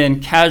kind of in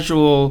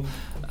casual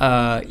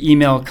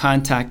email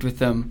contact with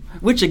them,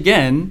 which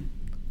again,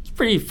 is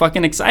pretty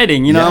fucking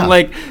exciting.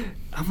 Yeah.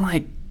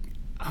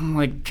 I'm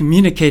like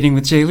communicating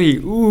with Jay Lee.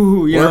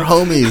 Ooh, we're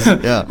homies.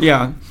 Yeah.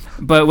 Yeah.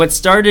 But what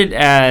started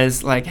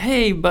as like,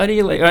 hey,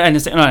 buddy, I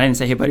didn't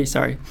say hey, buddy,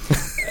 sorry.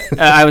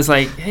 I was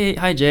like, hey,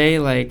 hi, Jay,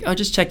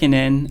 just checking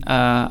in.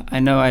 I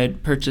know I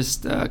had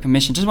purchased a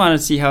commission, just wanted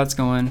to see how it's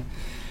going.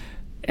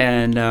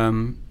 And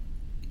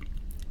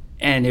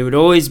it would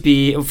always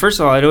be, first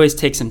of all, it'd always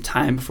take some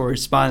time before he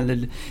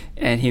responded,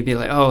 and he'd be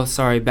like, oh,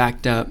 sorry,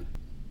 backed up.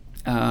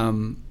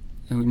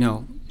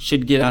 No,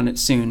 should get on it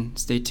soon,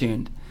 stay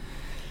tuned.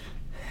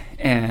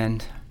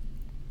 And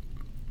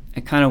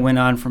it kind of went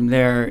on from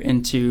there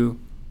into,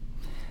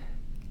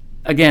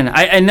 again,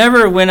 I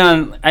never went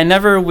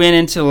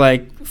into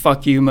like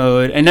fuck you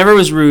mode. I never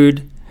was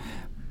rude,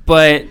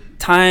 but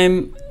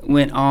time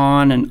went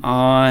on and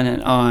on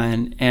and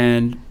on,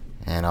 and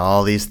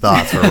all these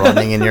thoughts were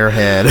running in your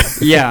head.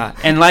 Yeah,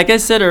 and like I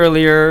said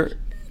earlier,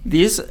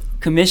 these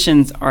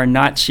commissions are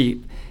not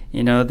cheap.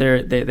 You got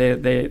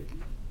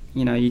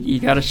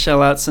to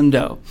shell out some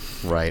dough,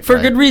 right? For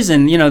good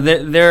reason.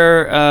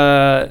 They're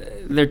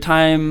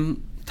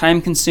time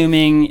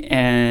consuming,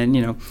 and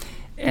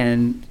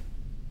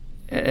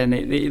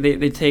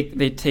they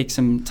take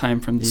some time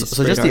from these.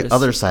 So just artists. The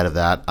other side of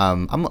that,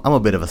 I'm a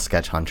bit of a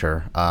sketch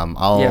hunter.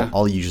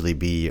 I'll usually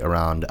be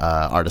around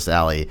Artist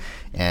Alley,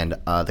 and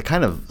the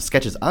kind of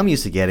sketches I'm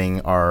used to getting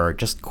are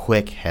just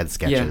quick head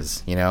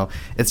sketches. Yeah.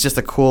 It's just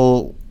a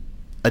cool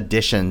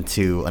addition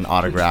to an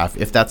autograph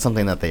if that's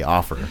something that they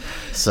offer.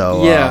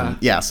 So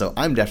so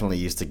I'm definitely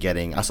used to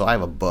getting. So I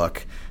have a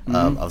book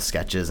of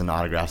sketches and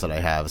autographs that I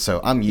have. So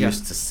I'm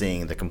used to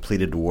seeing the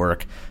completed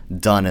work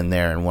done in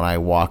there, and when I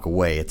walk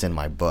away, it's in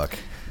my book.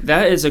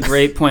 That is a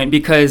great point,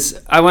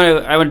 because I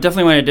would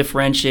definitely want to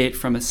differentiate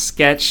from a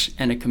sketch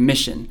and a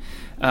commission.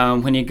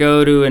 When you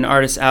go to an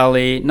Artist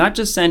Alley, not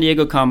just San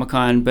Diego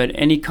Comic-Con, but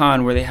any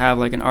con where they have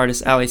like an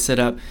Artist Alley set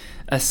up,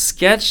 a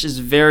sketch is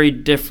very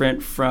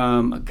different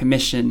from a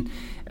commission.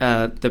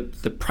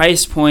 The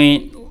price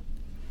point,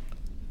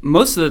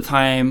 most of the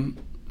time,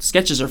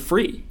 sketches are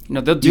free.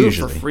 They'll do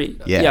Usually. it for free.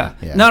 Yeah.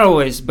 Not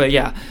always, but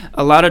yeah,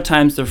 a lot of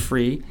times they're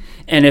free.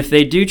 And if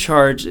they do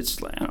charge, it's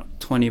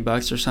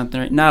 $20 or something,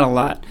 right? Not a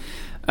lot.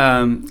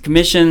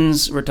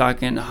 Commissions, we're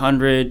talking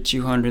 $100,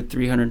 $200,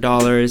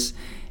 $300,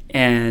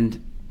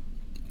 and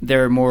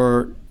they're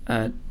more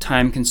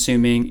time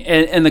consuming,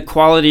 and the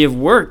quality of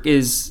work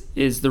is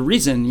the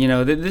reason.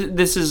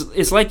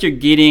 It's like you're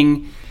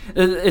getting,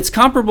 it's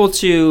comparable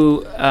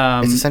to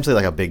it's essentially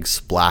like a big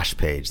splash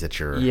page that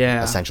you're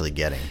essentially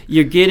getting.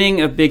 You're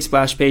getting a big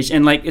splash page,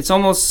 and like it's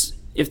almost,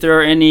 if there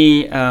are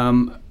any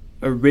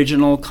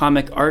original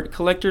comic art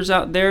collectors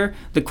out there,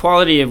 the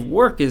quality of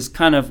work is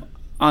kind of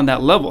on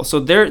that level. So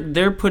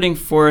they're putting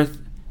forth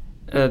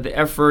the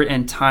effort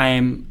and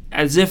time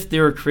as if they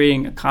were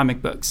creating a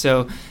comic book.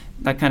 So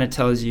that kind of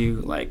tells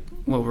you like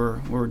what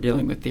we're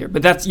dealing with here.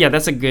 But that's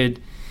a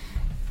good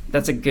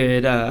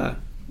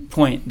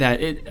point,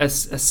 that a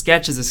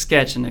sketch is a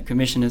sketch and a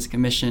commission is a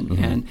commission.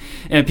 Mm-hmm.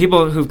 And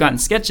people who've gotten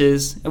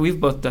sketches, and we've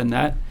both done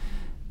that.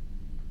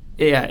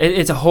 Yeah,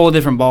 it's a whole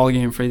different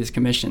ballgame for these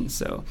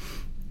commissions.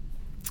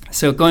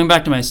 So going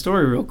back to my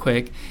story real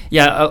quick,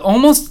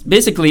 almost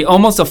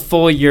a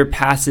full year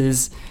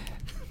passes,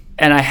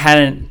 and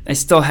I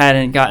still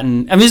hadn't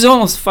gotten. I mean, it's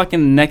almost fucking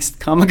the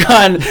next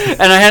Comic-Con,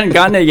 and I hadn't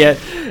gotten it yet.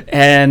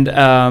 And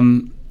I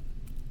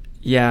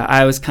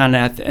was kind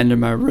of at the end of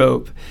my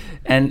rope,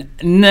 and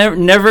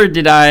never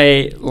did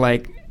I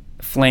like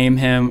flame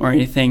him or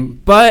anything.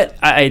 But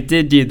I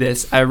did do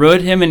this. I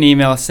wrote him an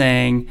email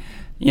saying,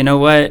 you know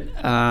what,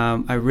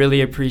 I really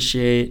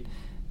appreciate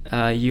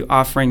you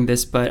offering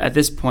this, but at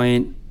this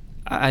point,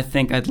 I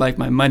think I'd like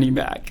my money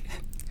back.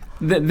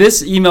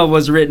 This email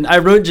was written. I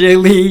wrote Jay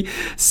Lee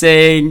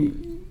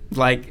saying,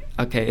 like,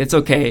 okay, it's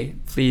okay.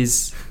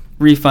 Please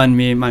refund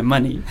me my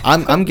money.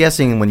 I'm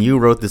guessing when you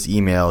wrote this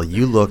email,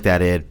 you looked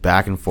at it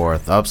back and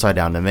forth, upside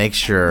down, to make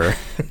sure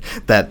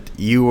that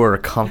you were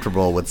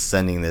comfortable with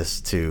sending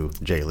this to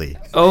Jay Lee.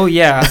 Oh,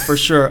 yeah, for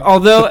sure.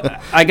 Although,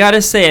 I got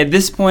to say, at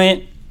this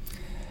point,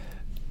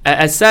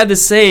 it's sad to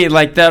say,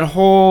 like, that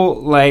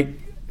whole, like,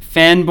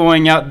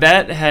 fanboying out,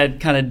 that had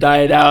kind of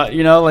died out,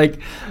 you know, like,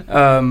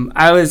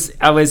 I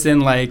was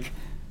in, like,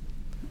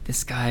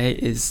 this guy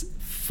is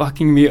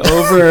fucking me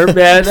over,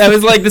 man. I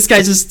was like, this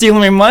guy's just stealing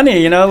my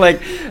money, you know,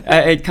 like,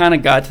 it kind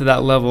of got to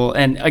that level.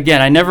 And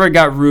again, I never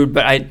got rude,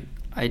 but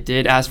I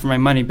did ask for my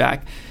money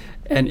back.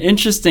 And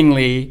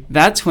interestingly,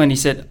 that's when he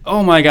said,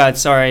 oh my God,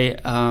 sorry,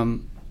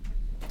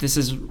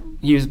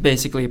 he was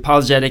basically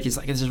apologetic. He's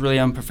like, this is really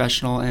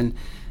unprofessional, and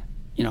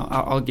you know,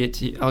 I'll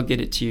get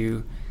it to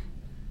you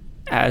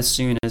as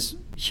soon as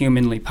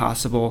humanly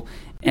possible.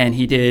 And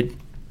he did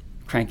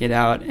crank it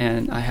out,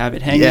 and I have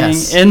it hanging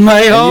in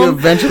my home. You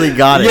eventually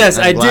got it. Yes,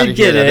 I did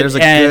get it. There's a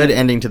good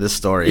ending to this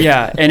story.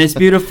 Yeah, and it's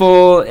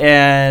beautiful.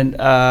 And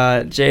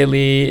Jay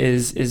Lee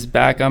is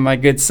back on my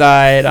good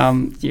side.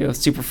 I'm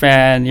super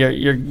fan.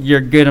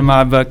 You're good in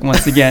my book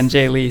once again,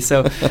 Jay Lee.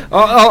 So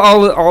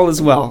all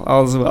is well.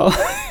 All is well.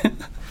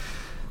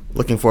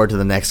 Looking forward to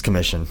the next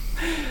commission.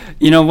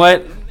 You know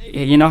what?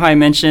 You know how I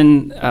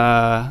mentioned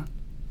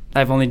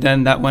I've only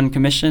done that one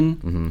commission?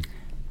 Mm-hmm.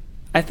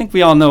 I think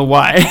we all know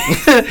why.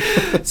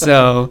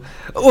 So,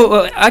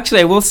 well,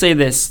 actually, I will say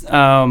this.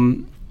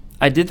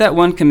 I did that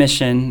one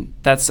commission.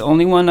 That's the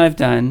only one I've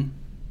done.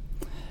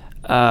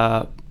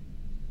 But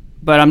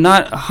I'm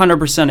not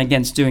 100%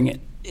 against doing it.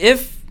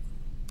 If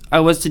I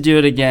was to do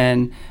it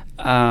again,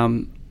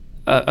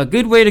 a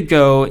good way to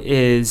go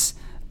is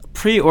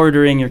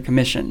pre-ordering your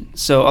commission.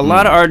 So a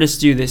lot of artists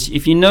do this.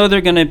 If you know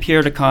they're going to appear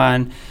at a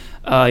con,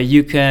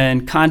 you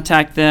can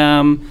contact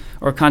them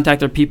or contact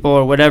their people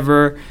or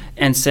whatever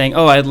and saying,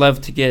 oh, I'd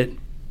love to get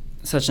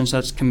such and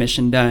such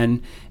commission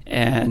done.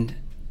 And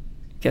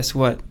guess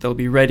what? They'll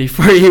be ready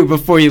for you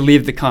before you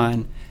leave the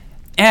con.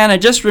 And I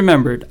just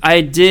remembered,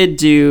 I did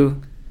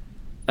do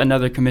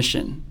another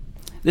commission.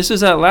 This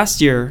was at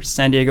last year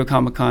San Diego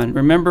Comic-Con.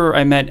 Remember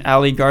I met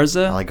Ali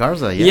Garza? Ali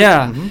Garza, yeah.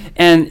 Yeah.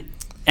 Mm-hmm.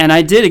 And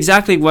I did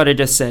exactly what I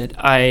just said.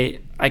 I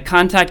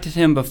contacted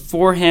him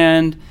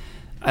beforehand.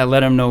 I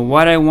let him know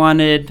what I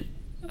wanted,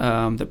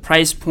 the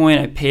price point.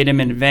 I paid him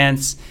in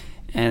advance,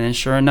 and then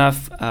sure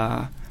enough,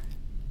 I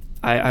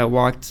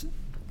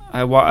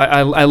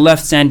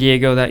left San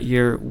Diego that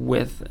year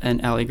with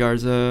an Ali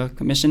Garza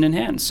commission in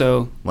hand.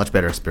 So much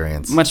better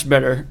experience. Much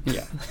better,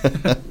 yeah.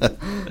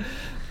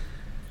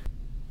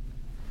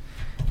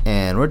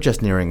 And we're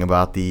just nearing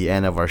about the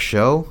end of our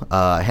show.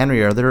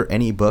 Henry, are there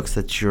any books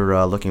that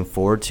you're looking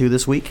forward to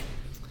this week?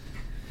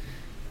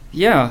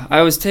 Yeah,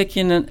 I was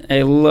taking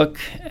a look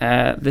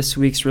at this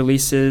week's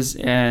releases,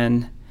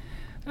 and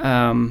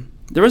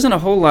there wasn't a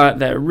whole lot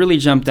that really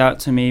jumped out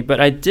to me, but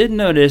I did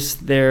notice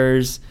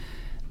there's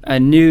a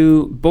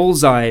new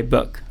Bullseye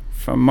book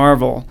from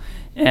Marvel,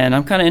 and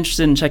I'm kind of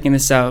interested in checking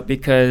this out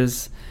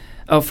because,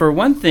 for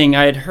one thing,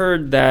 I had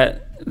heard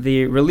that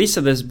the release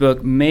of this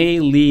book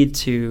may lead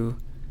to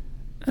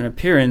an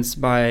appearance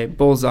by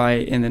Bullseye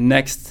in the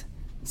next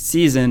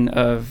season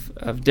of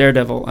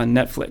Daredevil on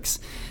Netflix.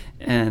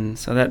 And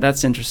so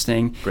that's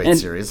interesting. Great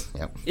series.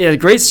 Yep. Yeah,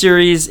 great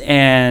series.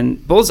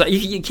 And Bullseye,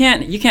 you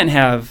can't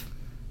have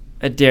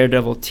a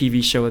Daredevil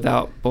TV show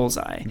without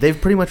Bullseye. They've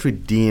pretty much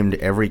redeemed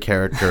every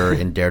character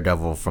in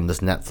Daredevil from this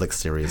Netflix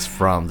series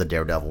from the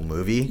Daredevil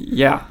movie.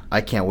 Yeah.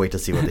 I can't wait to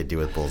see what they do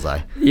with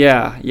Bullseye.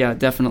 Yeah,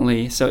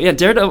 definitely. So yeah,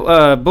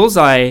 Daredevil,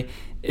 Bullseye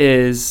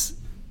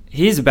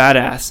he's a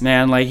badass,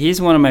 man. Like,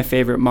 he's one of my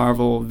favorite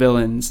Marvel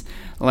villains.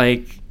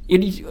 Like,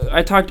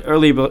 I talked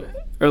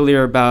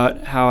earlier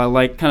about how I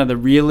like kind of the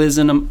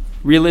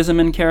realism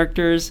in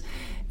characters,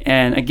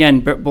 and again,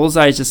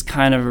 Bullseye is just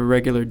kind of a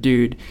regular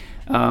dude.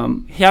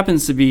 He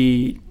happens to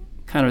be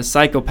kind of a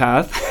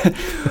psychopath.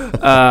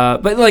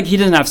 But like he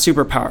doesn't have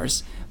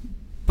superpowers,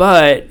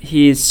 but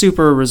he's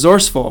super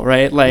resourcely,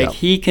 right? Like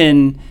he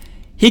can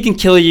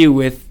kill you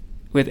with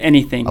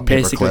anything, a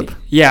basically. Paperclip.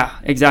 Yeah,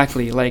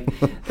 exactly. Like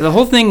the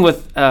whole thing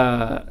with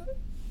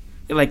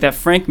like that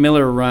Frank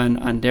Miller run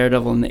on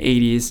Daredevil in the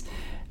 80s,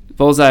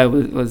 Bullseye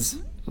was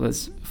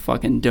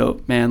fucking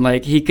dope, man.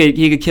 Like he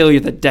could kill you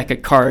with a deck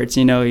of cards.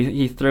 You know,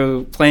 he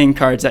throw playing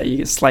cards at you,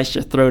 could slice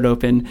your throat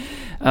open.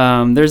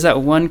 There's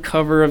that one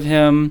cover of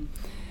him.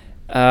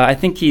 I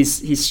think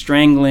he's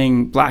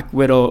strangling Black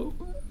Widow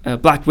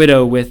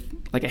with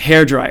like a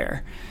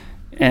hairdryer,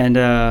 and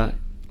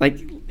like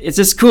it's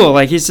just cool.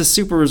 Like he's just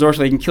super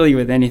resourceful. He can kill you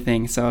with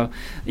anything. So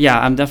yeah,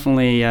 I'm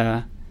definitely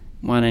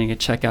wanting to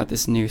check out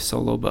this new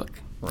solo book.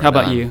 Right How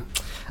about on. you?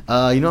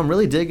 I'm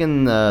really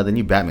digging the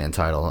new Batman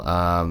title.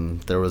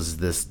 There was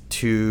this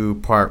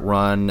 2-part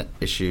run,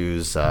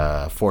 issues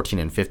 14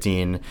 and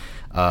 15,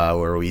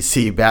 where we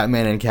see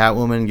Batman and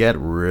Catwoman get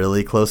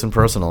really close and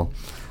personal.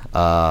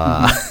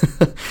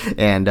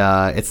 And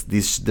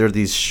they're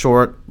these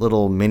short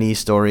little mini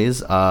stories.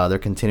 They're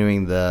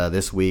continuing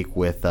this week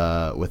with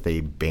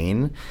a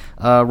Bane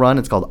run.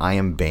 It's called I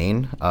Am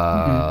Bane.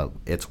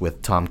 It's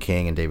with Tom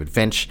King and David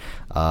Finch.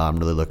 I'm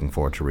really looking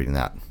forward to reading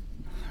that.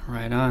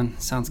 Right on.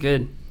 Sounds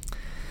good.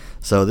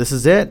 So this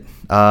is it.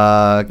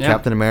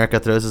 Captain America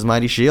throws his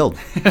mighty shield.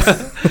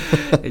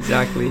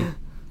 Exactly.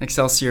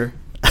 Excelsior.